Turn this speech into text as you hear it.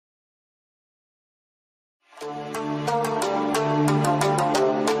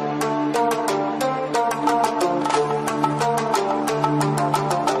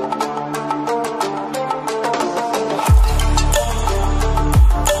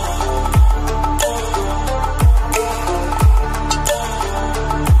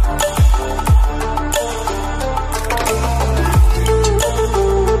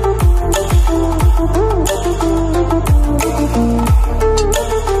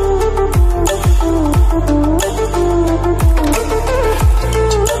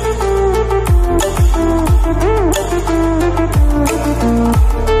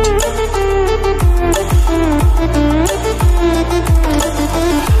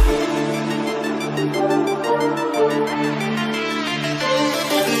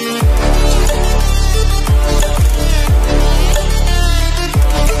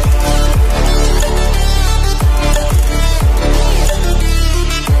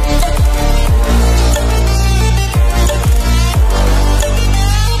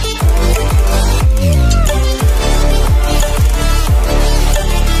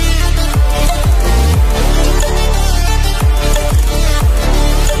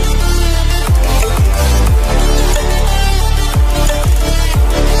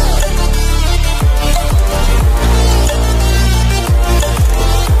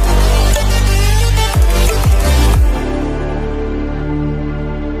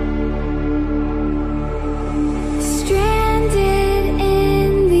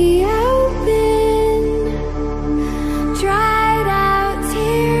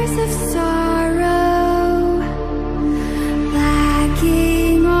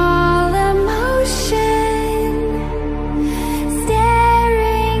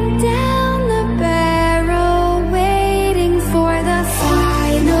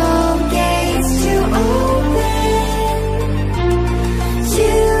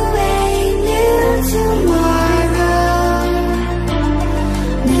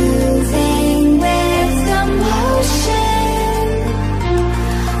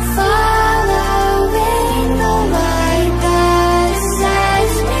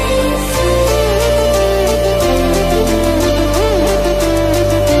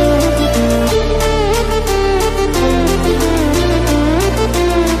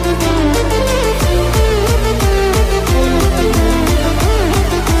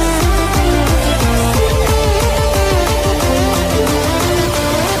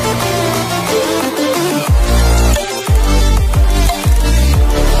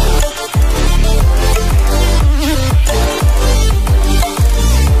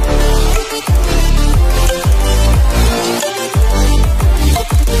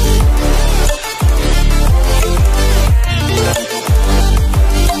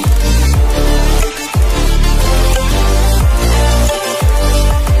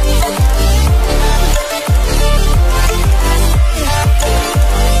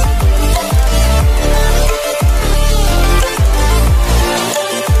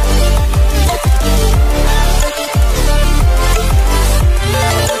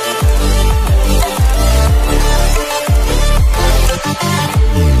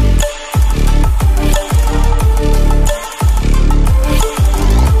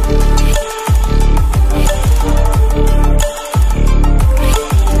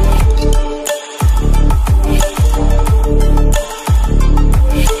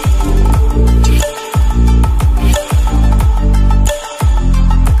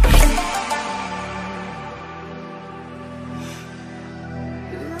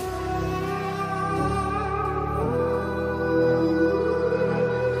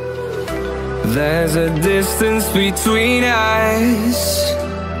There's a distance between us.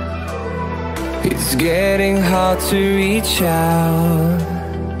 It's getting hard to reach out.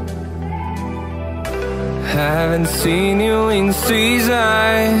 Haven't seen you in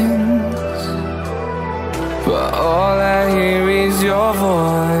seasons, but all I hear is your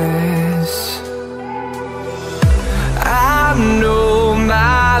voice. I know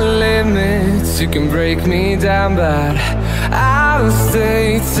my limits, you can break me down, but I'll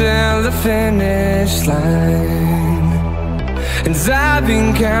stay till the finish line. And I've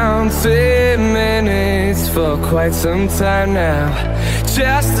been counting minutes for quite some time now,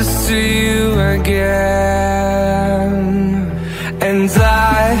 just to see you again. And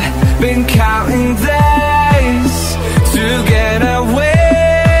I've been counting days to get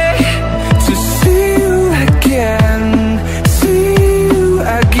away, to see you again, see you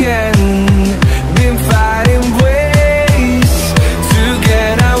again. Been fighting ways to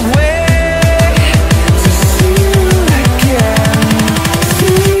get away, to see you again,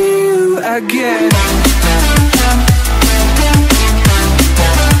 see you again.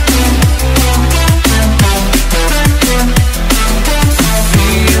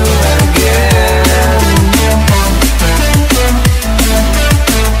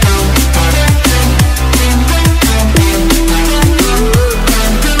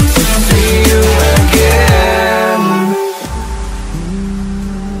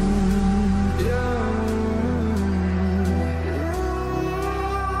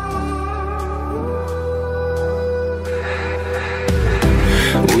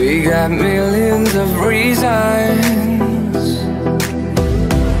 We got millions of reasons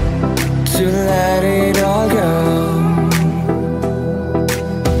to let it all go.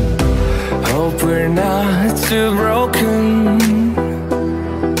 Hope we're not too broken.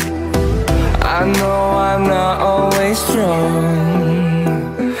 I know I'm not always strong,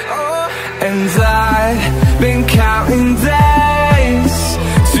 and I've been counting days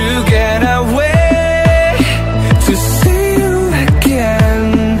to get away, to see you again,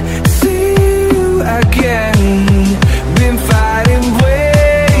 see you again. Been fighting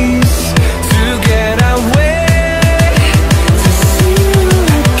ways to get away, to see you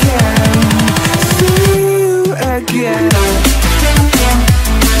again, see you again.